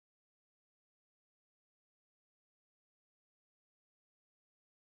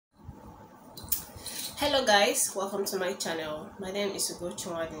Hello guys, welcome to my channel. My name is Ugo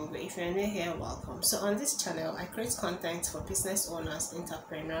Chunwadingwe. If you're new here, welcome. So on this channel I create content for business owners,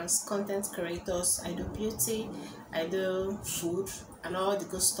 entrepreneurs, content creators. I do beauty, I do food and all the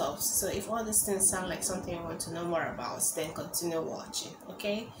good stuff. So if all these things sound like something you want to know more about, then continue watching.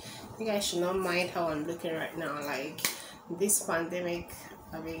 Okay, you guys should not mind how I'm looking right now. Like this pandemic,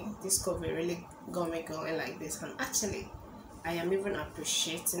 this COVID really got me going like this. And actually I am even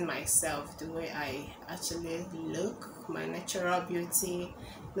appreciating myself, the way I actually look, my natural beauty,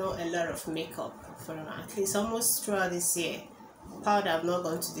 not a lot of makeup for at least almost throughout this year. Powder, I've not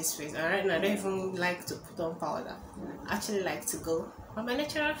gone to this phase, and right now I don't even like to put on powder. I actually like to go on my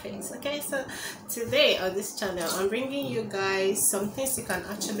natural face. Okay, so today on this channel I'm bringing you guys some things you can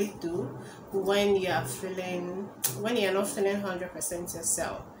actually do when you're not feeling 100%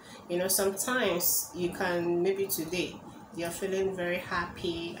 yourself. You know, sometimes you can, maybe today you're feeling very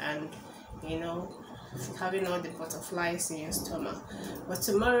happy and having all the butterflies in your stomach, but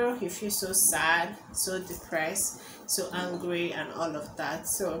tomorrow you feel so sad, so depressed, so angry and all of that.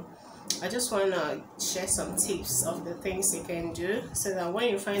 So I just want to share some tips of the things you can do so that when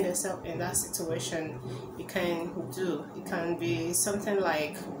you find yourself in that situation, you can do. It can be something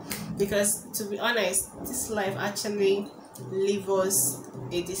like, because to be honest, this life actually leave us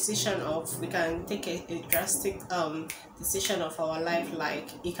a decision of, we can take a drastic decision of our life. Like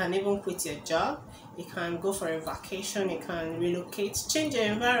you can even quit your job, you can go for a vacation, you can relocate, change your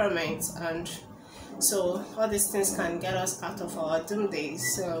environment, and so all these things can get us out of our doom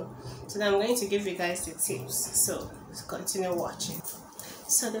days. So today I'm going to give you guys the tips, so continue watching.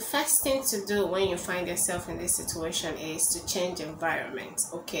 So the first thing to do when you find yourself in this situation is to change environment.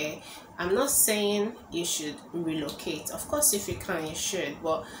 Okay, I'm not saying you should relocate. Of course, if you can, you should.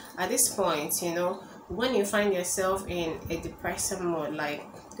 But at this point, when you find yourself in a depressing mode, like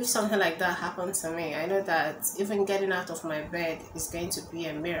if something like that happened to me, I know that even getting out of my bed is going to be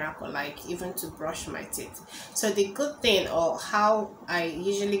a miracle, like even to brush my teeth. So the good thing, or how I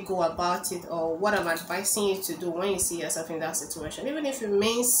usually go about it, or what I'm advising you to do when you see yourself in that situation, even if it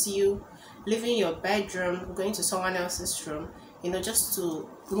means you leaving your bedroom, going to someone else's room, just to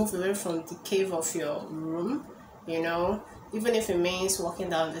move away from the cave of your room, even if it means walking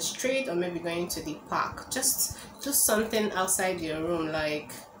down the street or maybe going to the park, just do something outside your room,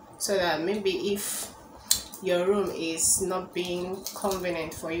 like so that maybe if your room is not being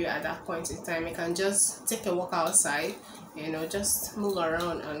convenient for you at that point in time, you can just take a walk outside, just move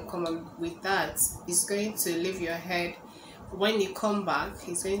around and come up. With that, it's going to leave your head, when you come back,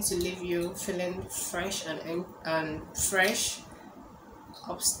 it's going to leave you feeling fresh and fresh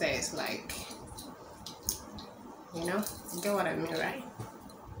upstairs, like, you get what I mean, right?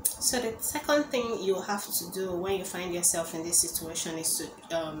 So the second thing you have to do when you find yourself in this situation is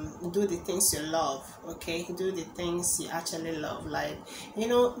to do the things you love. Okay, do the things you actually love, like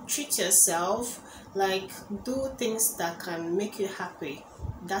treat yourself, like do things that can make you happy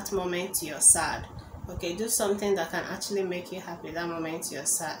that moment you're sad. Okay, do something that can actually make you happy that moment you're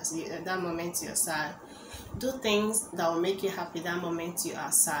sad. Do things that will make you happy that moment you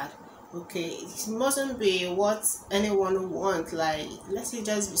are sad. Okay, it mustn't be what anyone wants, like let's say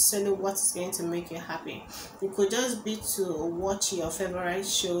just be solely what is going to make you happy. It could just be to watch your favorite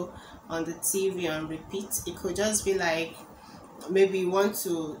show on the TV on repeat. It could just be like, maybe you want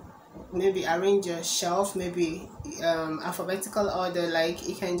to arrange your shelf, maybe alphabetical order, like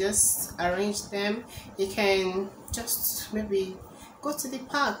you can just arrange them. You can just maybe go to the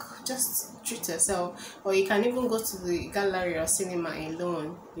park, just treat yourself, or you can even go to the gallery or cinema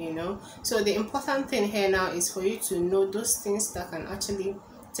alone, So the important thing here now is for you to know those things that can actually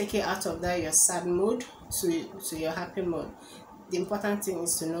take you out of that your sad mood to your happy mood. The important thing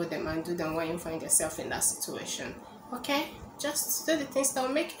is to know them and do them when you find yourself in that situation. Okay, just do the things that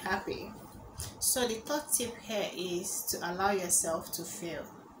will make you happy. So the third tip here is to allow yourself to feel.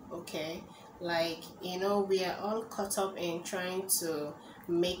 Okay, like we are all caught up in trying to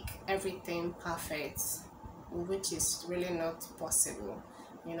make everything perfect, which is really not possible.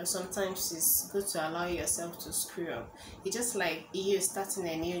 Sometimes it's good to allow yourself to screw up. It's just like you starting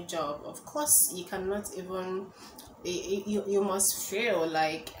a new job. Of course, you cannot even, you must feel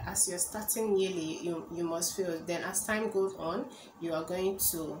like as you're starting newly, you must feel. Then as time goes on, you are going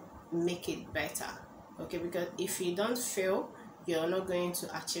to make it better. Okay, because if you don't feel, you're not going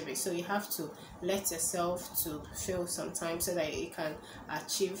to achieve it. So you have to let yourself to fail sometimes so that you can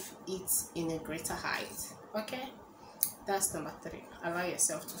achieve it in a greater height. Okay, that's number 3. Allow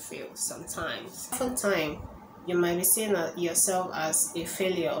yourself to fail sometimes. Sometimes you might be seeing yourself as a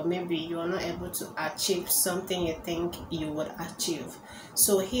failure, or maybe you are not able to achieve something you think you would achieve.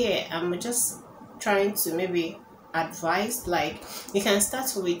 So here I'm just trying to maybe advise, like you can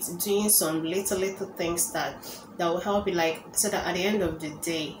start with doing some little things that will help you, like so that at the end of the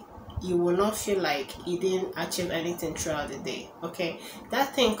day you will not feel like you didn't achieve anything throughout the day. Okay,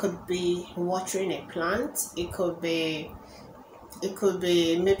 that thing could be watering a plant, it could be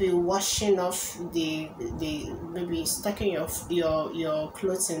maybe washing off the maybe sticking your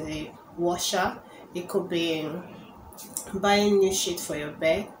clothes in the washer. It could be buying new sheet for your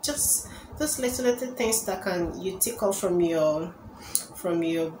bed. Just those little things that can you take off from your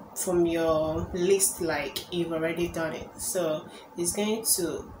list, like you've already done it. So it's going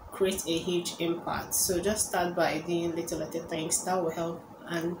to create a huge impact. So just start by doing little things that will help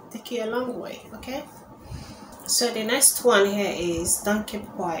and take you a long way. Okay, so the next one here is don't keep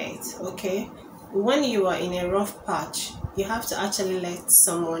quiet. Okay, when you are in a rough patch, you have to actually let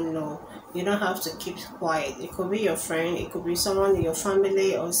someone know. You don't have to keep quiet. It could be your friend, it could be someone in your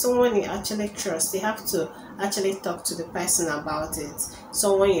family, or someone you actually trust. You have to actually talk to the person about it.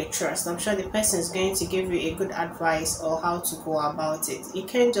 Someone you trust. I'm sure the person is going to give you a good advice or how to go about it. You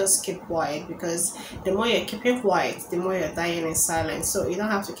can't just keep quiet, because the more you're keeping quiet, the more you're dying in silence. So you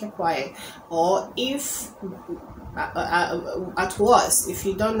don't have to keep quiet. Or if at worst, if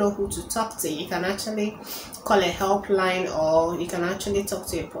you don't know who to talk to, you can actually call a helpline, or you can actually talk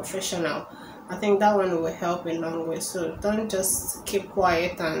to a professional. I think that one will help a long way. So don't just keep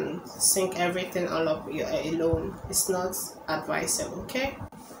quiet and sink everything all up alone. It's not advisable. Okay,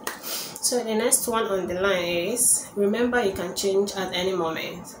 so the next one on the line is remember you can change at any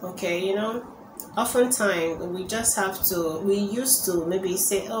moment. Okay, you know, oftentimes we used to maybe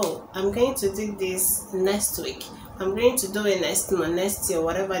say, oh, I'm going to do this next week, I'm going to do it next month, next year,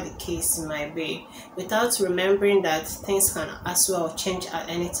 whatever the case might be, without remembering that things can as well change at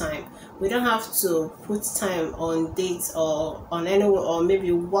any time. We don't have to put time on dates or on anyone, or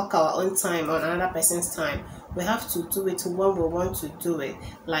maybe work our own time on another person's time. We have to do it when we want to do it.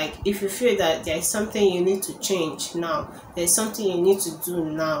 Like if you feel that there is something you need to change now, there's something you need to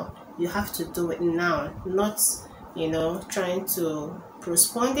do now, you have to do it now, not trying to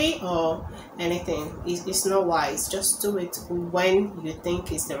postpone it or anything. It's not wise. Just do it when you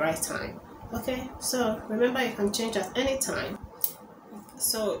think it's the right time. Okay, so remember you can change at any time.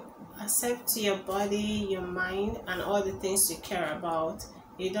 So accept your body, your mind, and all the things you care about.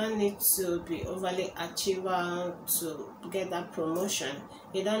 You don't need to be overly achiever to get that promotion.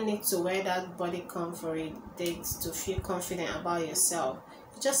 You don't need to wear that body count for a date to feel confident about yourself.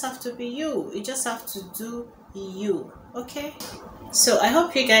 You just have to be you. You just have to do you. Okay, so I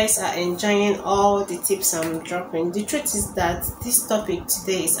hope you guys are enjoying all the tips I'm dropping. The truth is that this topic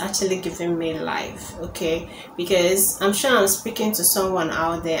today is actually giving me life. Okay, because I'm sure I'm speaking to someone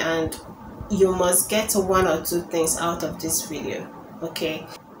out there, and you must get one or two things out of this video. Okay,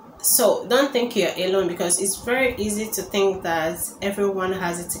 so don't think you're alone, because it's very easy to think that everyone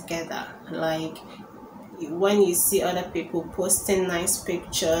has it together. Like when you see other people posting nice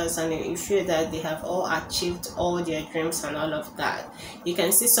pictures and you feel that they have all achieved all their dreams and all of that, you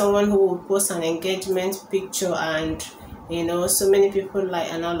can see someone who will post an engagement picture and so many people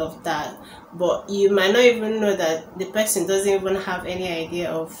like and all of that, but you might not even know that the person doesn't even have any idea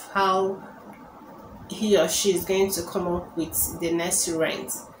of how he or she is going to come up with the next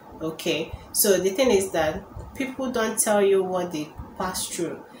rent. Okay, so the thing is that people don't tell you what they pass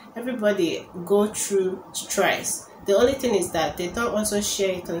through. Everybody go through stress. The only thing is that they don't also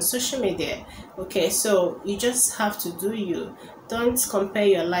share it on social media. Okay, so you just have to do you. Don't compare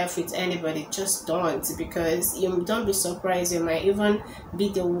your life with anybody. Just don't, because you don't be surprised, you might even be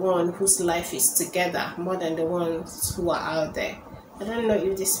the one whose life is together more than the ones who are out there. I don't know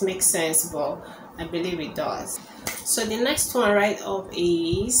if this makes sense, but I believe it does. So the next one right up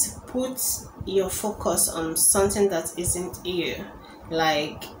is put your focus on something that isn't you.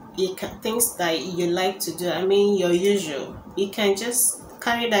 Like things that you like to do. I mean your usual. You can just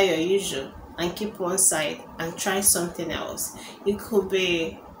carry that your usual and keep one side and try something else. It could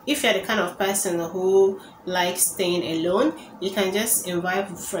be, if you're the kind of person who likes staying alone, you can just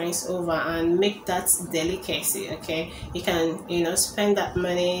invite friends over and make that delicacy. Okay, you can spend that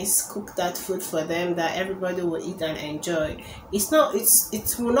money, cook that food for them that everybody will eat and enjoy.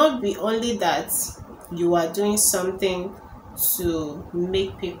 It will not be only that you are doing something to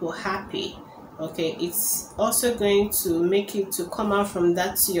make people happy. Okay, it's also going to make you to come out from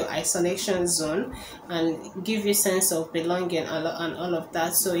that to your isolation zone and give you sense of belonging and all of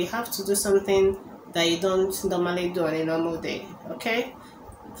that. So you have to do something that you don't normally do on a normal day. Okay,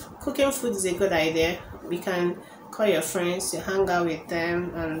 cooking food is a good idea. You can call your friends, you hang out with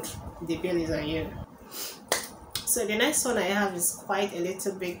them, and the bill is on you. So the next one I have is quite a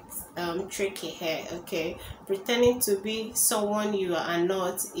little bit tricky here. Okay, pretending to be someone you are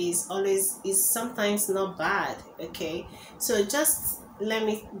not is sometimes not bad. Okay, so just let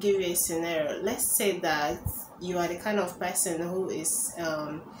me give you a scenario. Let's say that you are the kind of person who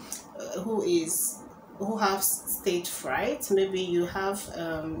have stage fright. Maybe you have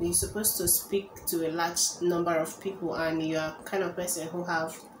you're supposed to speak to a large number of people, and you are kind of person who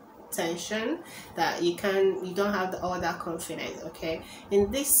have tension, that you don't have all that confidence. Okay,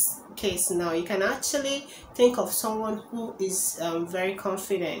 in this case now you can actually think of someone who is very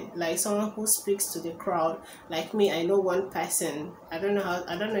confident, like someone who speaks to the crowd. Like me, I know one person. I don't know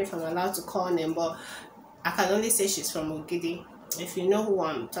if I'm allowed to call name, but I can only say she's from Ogidi. If you know who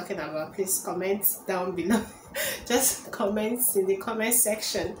I'm talking about, please comment down below. Just comment in the comment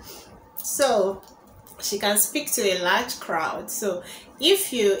section. So she can speak to a large crowd. So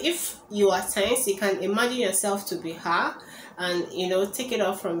if you are tense, you can imagine yourself to be her, and take it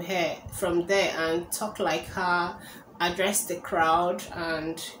off from there and talk like her, address the crowd,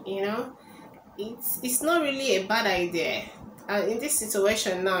 and it's not really a bad idea. And in this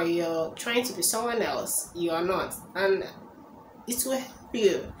situation now, you're trying to be someone else you are not, and it will help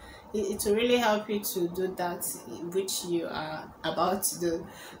you. It will really help you to do that which you are about to do.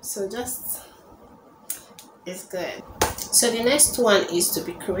 So just, it's good. So the next one is to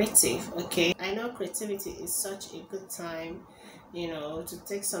be creative. Okay, I know creativity is such a good time, to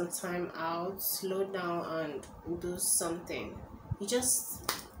take some time out, slow down, and do something. You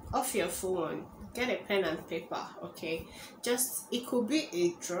just off your phone, get a pen and paper. Okay, it could be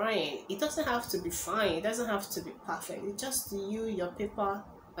a drawing. It doesn't have to be fine, it doesn't have to be perfect. It's just you, your paper,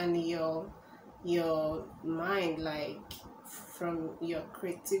 and your mind, like from your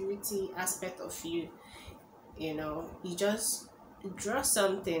creativity aspect of you. You just draw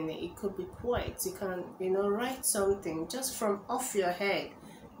something. It could be poet. You can write something just from off your head.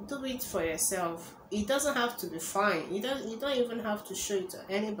 Do it for yourself. It doesn't have to be fine. You don't even have to show it to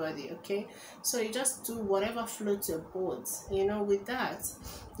anybody. Okay, so you just do whatever floats your boat. With that,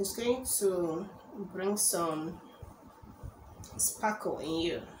 it's going to bring some sparkle in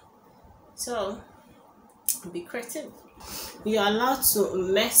you. So be creative. You're allowed to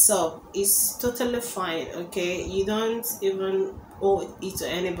mess up. It's totally fine. Okay, you don't even owe it to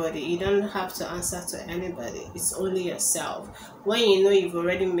anybody. You don't have to answer to anybody. It's only yourself. When you've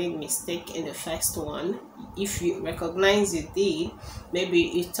already made mistake in the first one, if you recognize you did, maybe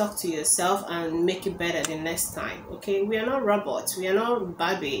you talk to yourself and make it better the next time. Okay, we are not robots, we are not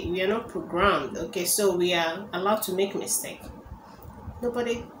Barbie, we are not programmed. Okay, so we are allowed to make mistake.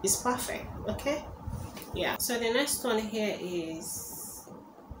 Nobody is perfect. Okay, yeah. So the next one here is,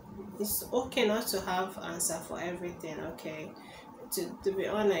 it's okay not to have answer for everything. Okay, to be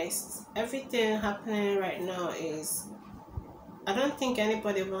honest, everything happening right now is, I don't think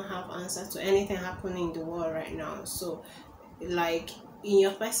anybody will have answer to anything happening in the world right now. So like in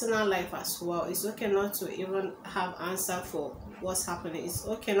your personal life as well, it's okay not to even have answer for what's happening. It's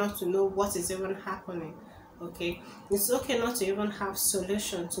okay not to know what is even happening. Okay, it's okay not to even have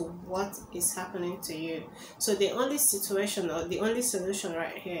solution to what is happening to you. So the only situation or the only solution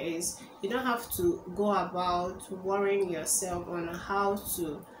right here is, you don't have to go about worrying yourself on how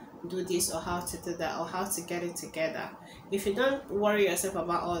to do this or how to do that or how to get it together. If you don't worry yourself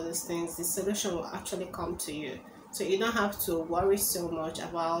about all these things, the solution will actually come to you. So you don't have to worry so much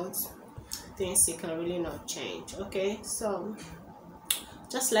about things you can really not change. Okay, so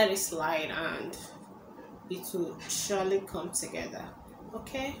just let it slide and it will surely come together.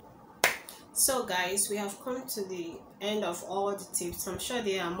 Okay, so guys, we have come to the end of all the tips. I'm sure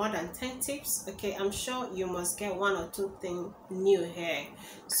there are more than 10 tips. Okay, I'm sure you must get one or two things new here.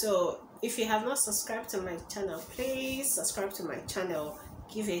 So if you have not subscribed to my channel, please subscribe to my channel,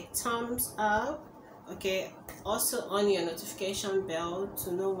 give a thumbs up. Okay, also on your notification bell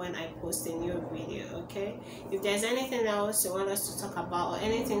to know when I post a new video. Okay, if there's anything else you want us to talk about or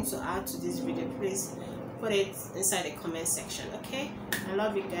anything to add to this video, please put it inside the comment section. Okay, I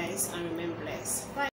love you guys and remain blessed. Bye.